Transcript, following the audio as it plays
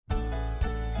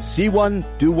See one,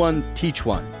 do one, teach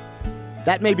one.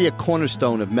 That may be a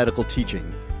cornerstone of medical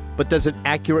teaching, but does it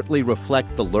accurately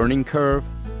reflect the learning curve?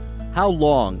 How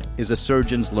long is a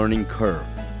surgeon's learning curve?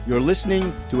 You're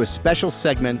listening to a special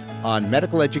segment on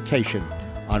medical education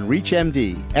on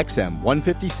ReachMD XM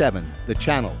 157, the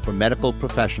channel for medical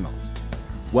professionals.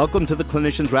 Welcome to the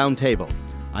Clinicians Roundtable.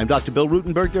 I'm Dr. Bill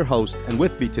Rutenberg, your host, and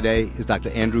with me today is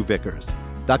Dr. Andrew Vickers.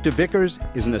 Dr. Vickers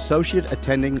is an associate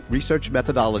attending research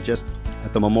methodologist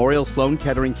at the Memorial Sloan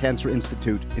Kettering Cancer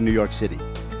Institute in New York City.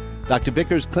 Dr.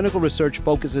 Vickers' clinical research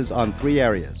focuses on three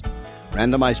areas: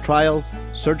 randomized trials,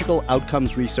 surgical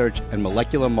outcomes research, and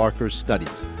molecular markers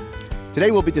studies.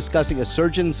 Today we'll be discussing a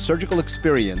surgeon's surgical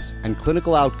experience and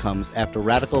clinical outcomes after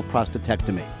radical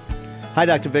prostatectomy. Hi,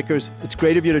 Dr. Vickers. It's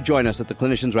great of you to join us at the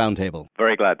Clinicians Roundtable.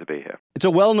 Very glad to be here. It's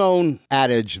a well-known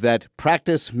adage that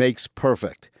practice makes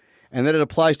perfect, and that it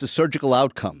applies to surgical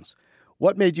outcomes.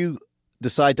 What made you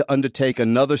decide to undertake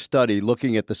another study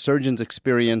looking at the surgeon's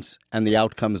experience and the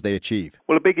outcomes they achieve?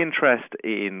 Well, a big interest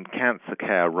in cancer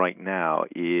care right now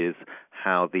is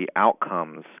how the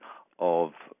outcomes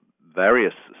of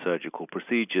various surgical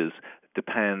procedures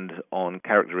depend on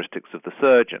characteristics of the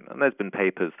surgeon. And there's been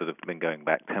papers that have been going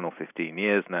back 10 or 15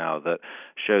 years now that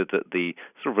show that the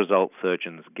sort of results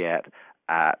surgeons get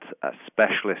at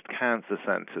specialist cancer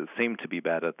centers seem to be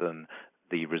better than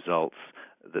the results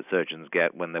that surgeons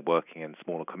get when they're working in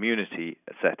smaller community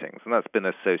settings. And that's been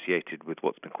associated with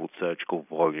what's been called surgical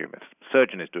volume. If a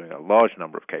surgeon is doing a large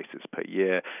number of cases per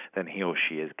year, then he or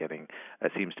she is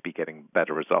seems to be getting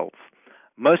better results.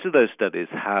 Most of those studies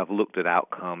have looked at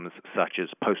outcomes such as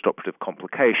postoperative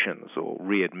complications or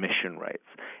readmission rates.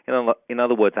 In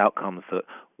other words, outcomes that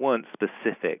weren't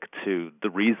specific to the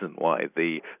reason why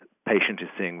the patient is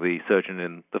seeing the surgeon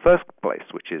in the first place,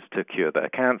 which is to cure their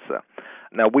cancer.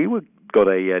 Now, we got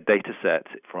a data set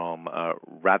from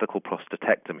radical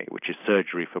prostatectomy, which is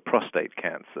surgery for prostate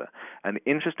cancer. And the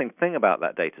interesting thing about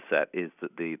that data set is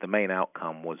that the main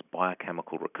outcome was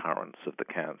biochemical recurrence of the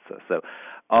cancer. So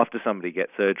after somebody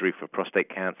gets surgery for prostate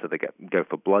cancer, they go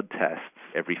for blood tests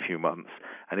every few months.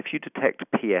 And if you detect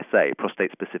PSA,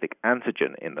 prostate-specific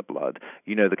antigen, in the blood,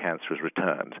 you know the cancer is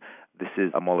returned. This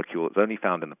is a molecule that's only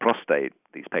found in the prostate.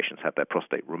 These patients have their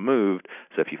prostate removed.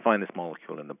 So if you find this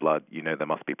molecule in the blood, you know there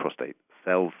must be prostate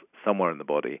cells somewhere in the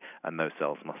body, and those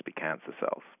cells must be cancer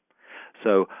cells.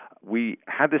 So we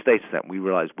had this data set, and we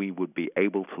realized we would be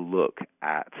able to look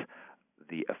at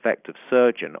the effect of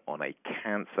surgeon on a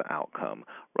cancer outcome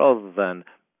rather than,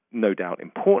 no doubt,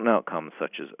 important outcomes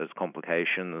such as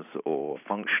complications or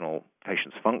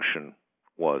patient's function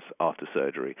was after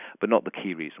surgery, but not the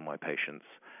key reason why patients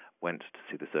went to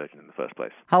see the surgeon in the first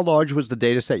place. How large was the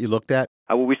data set you looked at?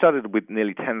 Well, we started with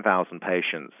nearly 10,000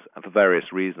 patients, and for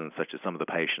various reasons, such as some of the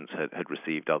patients had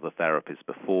received other therapies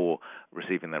before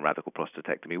receiving their radical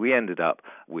prostatectomy. We ended up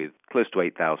with close to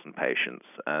 8,000 patients,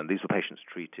 and these were patients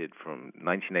treated from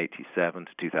 1987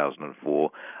 to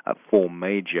 2004 at four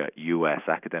major U.S.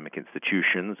 academic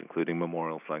institutions, including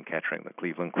Memorial Sloan Kettering, the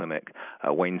Cleveland Clinic,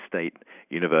 Wayne State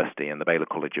University, and the Baylor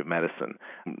College of Medicine.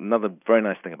 Another very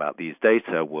nice thing about these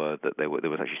data were that there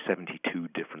was actually 72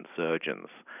 different surgeons.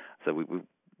 So we've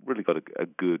really got a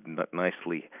good,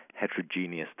 nicely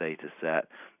heterogeneous data set,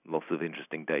 lots of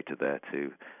interesting data there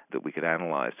too that we could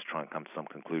analyze to try and come to some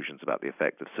conclusions about the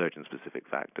effect of surgeon-specific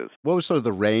factors. What was sort of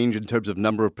the range in terms of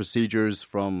number of procedures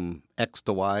from X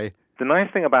to Y? The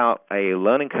nice thing about a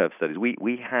learning curve study is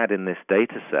we had in this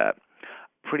data set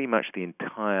pretty much the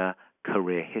entire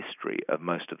career history of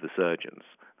most of the surgeons.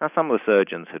 Now, some of the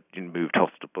surgeons had moved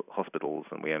hospitals,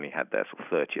 and we only had their sort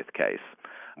of 30th case.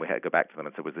 We had to go back to them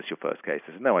and say, was this your first case?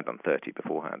 They said, no, I'd done 30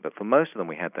 beforehand. But for most of them,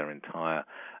 we had their entire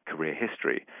career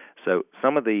history. So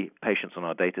some of the patients on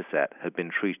our data set had been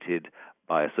treated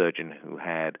by a surgeon who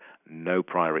had no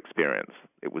prior experience.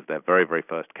 It was their very, very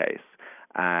first case.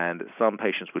 And some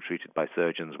patients were treated by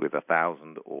surgeons with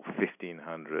 1,000 or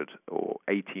 1,500 or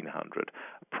 1,800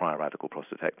 prior radical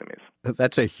prostatectomies.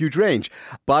 That's a huge range.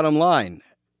 Bottom line,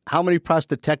 how many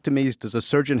prostatectomies does a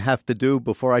surgeon have to do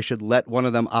before I should let one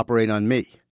of them operate on me?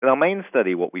 In our main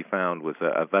study, what we found was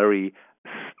a very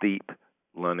steep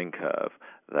learning curve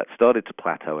that started to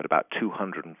plateau at about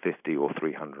 250 or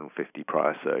 350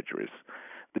 prior surgeries.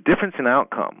 The difference in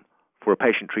outcome for a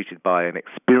patient treated by an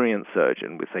experienced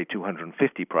surgeon with, say,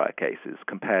 250 prior cases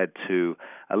compared to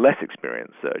a less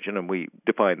experienced surgeon, and we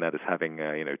define that as having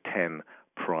 10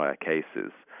 prior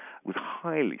cases, was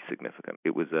highly significant.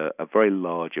 It was a very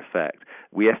large effect.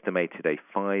 We estimated a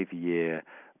 5-year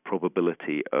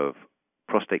probability of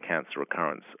prostate cancer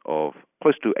recurrence of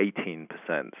close to 18%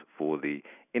 for the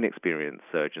inexperienced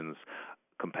surgeons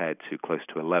compared to close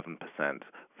to 11%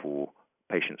 for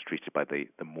patients treated by the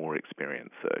more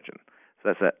experienced surgeon. So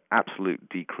that's an absolute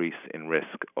decrease in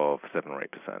risk of 7 or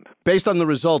 8%. Based on the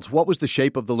results, what was the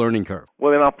shape of the learning curve?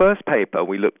 Well, in our first paper,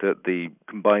 we looked at the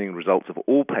combining results of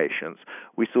all patients.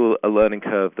 We saw a learning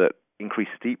curve that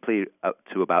increased steeply up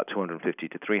to about 250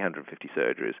 to 350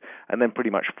 surgeries, and then pretty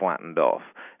much flattened off.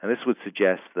 And this would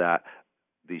suggest that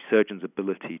the surgeon's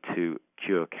ability to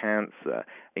cure cancer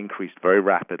increased very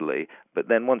rapidly, but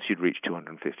then once you'd reached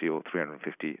 250 or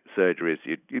 350 surgeries,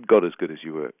 you'd got as good as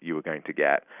you were going to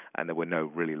get, and there were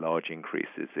no really large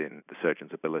increases in the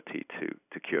surgeon's ability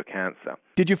to cure cancer.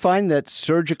 Did you find that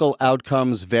surgical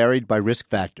outcomes varied by risk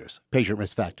factors, patient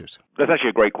risk factors? That's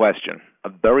actually a great question. A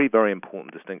very, very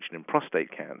important distinction in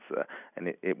prostate cancer,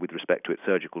 and with respect to its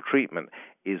surgical treatment,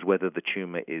 is whether the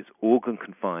tumor is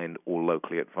organ-confined or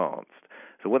locally advanced.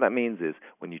 So what that means is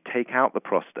when you take out the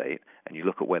prostate and you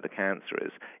look at where the cancer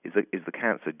is the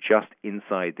cancer just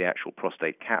inside the actual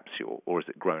prostate capsule, or is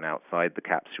it grown outside the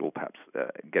capsule, perhaps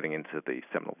getting into the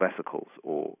seminal vesicles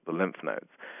or the lymph nodes?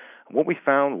 And what we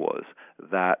found was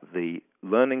that the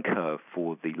learning curve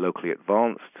for the locally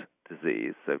advanced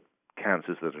disease, so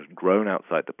cancers that have grown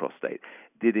outside the prostate,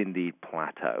 did indeed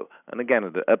plateau. And again,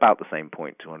 at about the same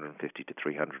point, 250 to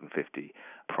 350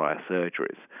 prior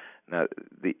surgeries. Now,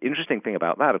 the interesting thing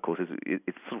about that, of course, is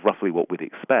it's roughly what we'd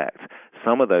expect.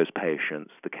 Some of those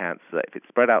patients, the cancer, if it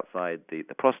spread outside the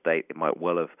prostate, it might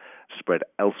well have spread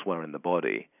elsewhere in the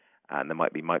body, and there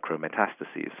might be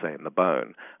micrometastases, say, in the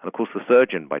bone. And, of course, the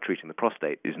surgeon, by treating the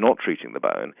prostate, is not treating the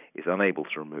bone, is unable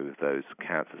to remove those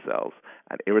cancer cells.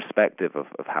 And irrespective of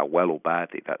how well or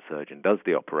badly that surgeon does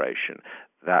the operation,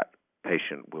 that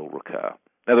patient will recur.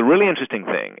 Now, the really interesting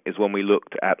thing is when we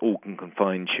looked at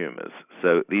organ-confined tumors.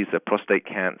 So these are prostate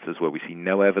cancers where we see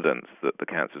no evidence that the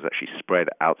cancer is actually spread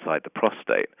outside the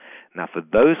prostate. Now, for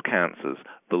those cancers,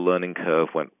 the learning curve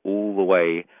went all the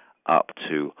way up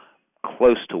to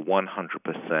close to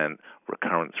 100%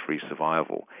 recurrence-free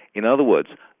survival. In other words,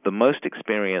 the most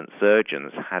experienced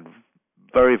surgeons had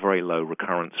very, very low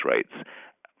recurrence rates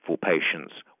for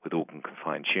patients with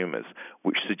organ-confined tumors,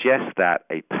 which suggests that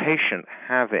a patient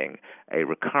having a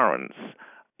recurrence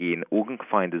in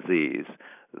organ-confined disease,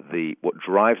 what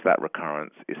drives that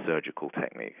recurrence is surgical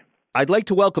technique. I'd like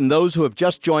to welcome those who have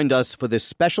just joined us for this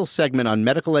special segment on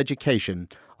medical education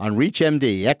on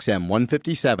ReachMD XM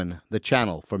 157, the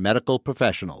channel for medical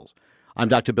professionals. I'm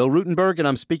Dr. Bill Rutenberg, and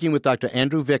I'm speaking with Dr.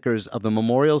 Andrew Vickers of the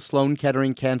Memorial Sloan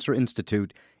Kettering Cancer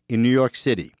Institute in New York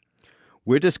City.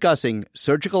 We're discussing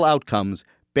surgical outcomes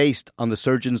based on the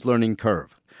surgeon's learning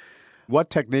curve. What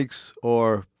techniques,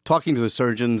 or talking to the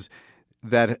surgeons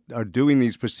that are doing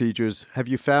these procedures, have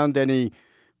you found any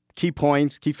key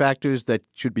points, key factors that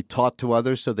should be taught to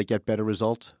others so they get better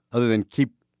results, other than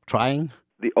keep trying?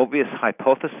 The obvious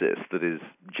hypothesis that is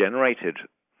generated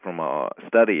from our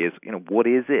study is, what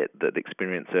is it that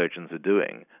experienced surgeons are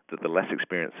doing that the less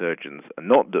experienced surgeons are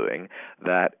not doing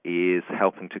that is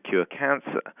helping to cure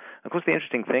cancer? Of course, the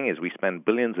interesting thing is we spend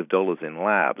billions of dollars in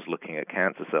labs looking at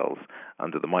cancer cells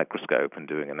under the microscope and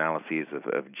doing analyses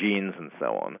of genes and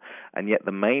so on, and yet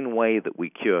the main way that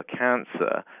we cure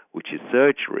cancer, which is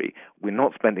surgery, we're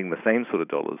not spending the same sort of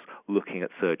dollars looking at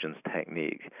surgeons'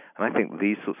 technique. And I think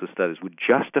these sorts of studies would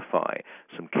justify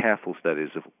some careful studies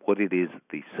of what it is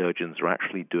the surgeons are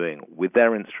actually doing with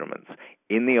their instruments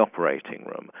in the operating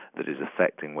room that is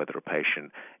affecting whether a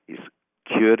patient is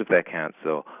cured of their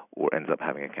cancer or ends up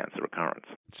having a cancer recurrence.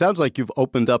 It sounds like you've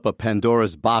opened up a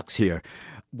Pandora's box here.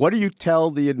 What do you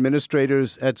tell the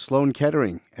administrators at Sloan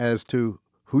Kettering as to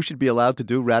who should be allowed to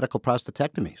do radical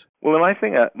prostatectomies? Well, the nice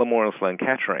thing at Memorial Sloan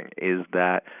Kettering is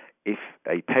that if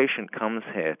a patient comes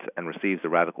here and receives a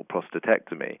radical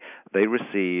prostatectomy, they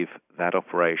receive that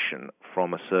operation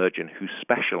from a surgeon who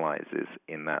specializes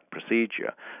in that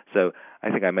procedure. So I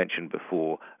think I mentioned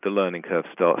before, the learning curve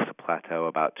starts to plateau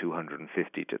about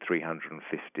 250 to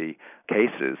 350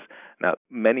 cases. Now,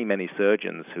 many, many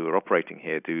surgeons who are operating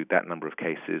here do that number of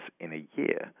cases in a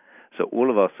year. So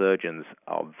all of our surgeons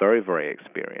are very, very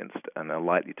experienced and are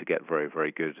likely to get very,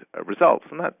 very good results.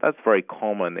 And that's very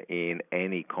common in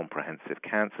any comprehensive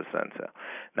cancer center.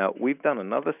 Now, we've done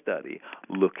another study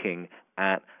looking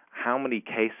at how many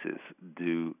cases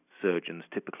do surgeons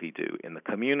typically do in the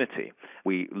community.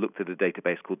 We looked at a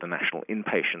database called the National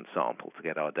Inpatient Sample to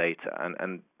get our data.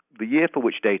 And the year for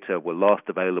which data were last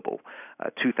available,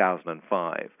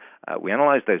 2005, we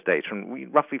analyzed those data,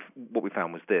 and roughly what we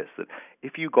found was this, that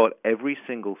if you got every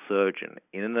single surgeon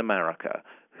in America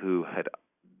who had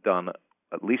done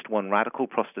at least one radical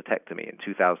prostatectomy in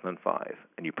 2005,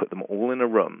 and you put them all in a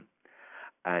room,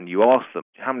 and you asked them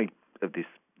how many of these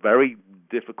very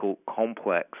difficult,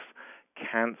 complex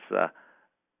cancer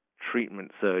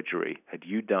treatment surgery had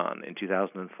you done in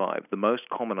 2005, the most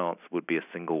common answer would be a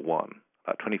single one.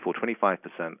 About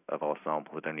 25% of our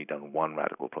sample had only done one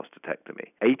radical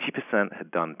prostatectomy. 80%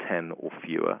 had done 10 or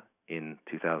fewer in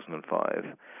 2005,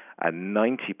 and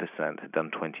 90% had done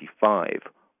 25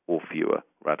 or fewer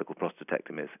radical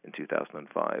prostatectomies in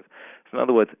 2005. So in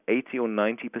other words, 80 or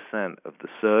 90% of the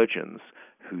surgeons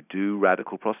who do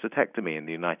radical prostatectomy in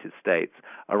the United States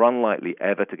are unlikely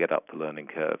ever to get up the learning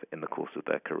curve in the course of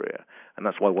their career. And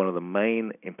that's why one of the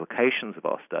main implications of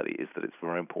our study is that it's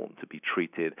very important to be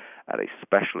treated at a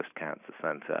specialist cancer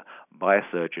center by a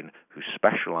surgeon who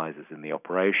specializes in the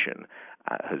operation,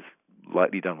 has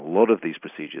likely done a lot of these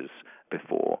procedures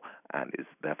before, and is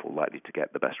therefore likely to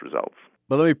get the best results.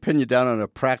 But let me pin you down on a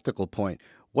practical point.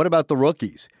 What about the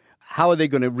rookies? How are they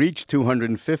going to reach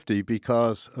 250?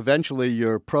 Because eventually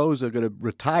your pros are going to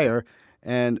retire,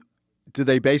 and do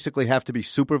they basically have to be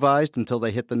supervised until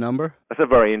they hit the number? That's a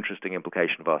very interesting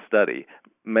implication of our study.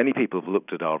 Many people have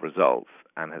looked at our results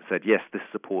and have said, yes, this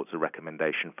supports a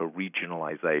recommendation for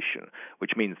regionalization,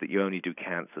 which means that you only do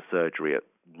cancer surgery at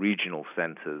regional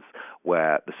centers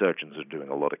where the surgeons are doing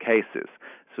a lot of cases.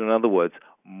 So in other words,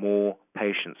 more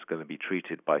patients are going to be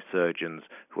treated by surgeons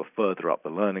who are further up the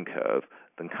learning curve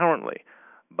than currently.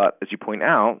 But as you point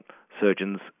out,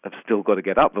 surgeons have still got to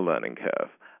get up the learning curve.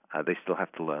 They still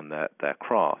have to learn their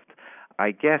craft.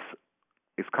 I guess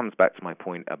this comes back to my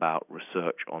point about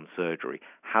research on surgery.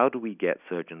 How do we get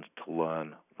surgeons to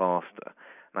learn faster?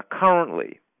 Now,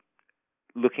 currently,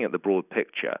 looking at the broad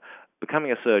picture,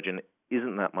 becoming a surgeon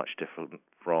isn't that much different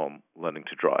from learning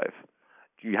to drive.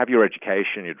 You have your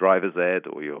education, your driver's ed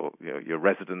or your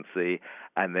residency,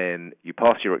 and then you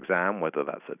pass your exam, whether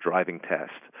that's a driving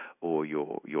test or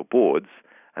your boards,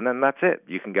 and then that's it.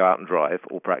 You can go out and drive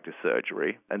or practice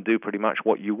surgery and do pretty much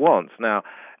what you want. Now,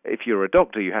 if you're a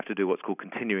doctor, you have to do what's called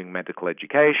continuing medical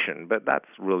education, but that's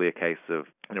really a case of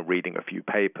reading a few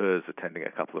papers, attending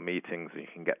a couple of meetings, and you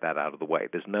can get that out of the way.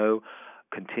 There's no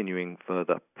continuing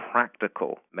further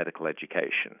practical medical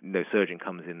education. No surgeon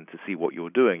comes in to see what you're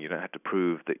doing. You don't have to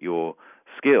prove that your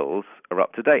skills are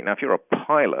up to date. Now, if you're a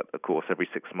pilot, of course, every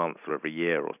 6 months or every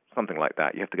year or something like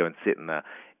that, you have to go and sit in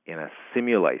a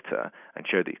simulator and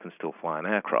show that you can still fly an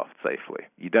aircraft safely.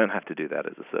 You don't have to do that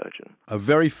as a surgeon. A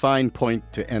very fine point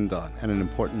to end on, and an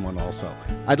important one also.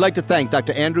 I'd like to thank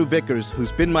Dr. Andrew Vickers,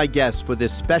 who's been my guest for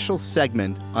this special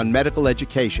segment on medical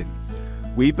education.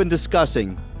 We've been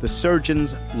discussing the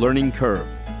surgeon's learning curve.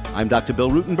 I'm Dr.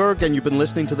 Bill Rutenberg, and you've been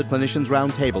listening to the Clinicians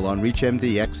Roundtable on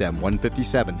ReachMD XM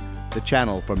 157, the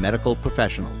channel for medical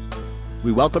professionals.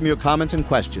 We welcome your comments and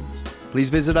questions. Please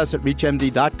visit us at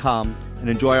reachmd.com and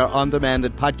enjoy our on-demand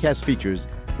and podcast features,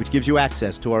 which gives you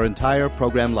access to our entire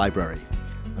program library.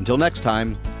 Until next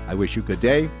time, I wish you good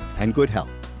day and good health.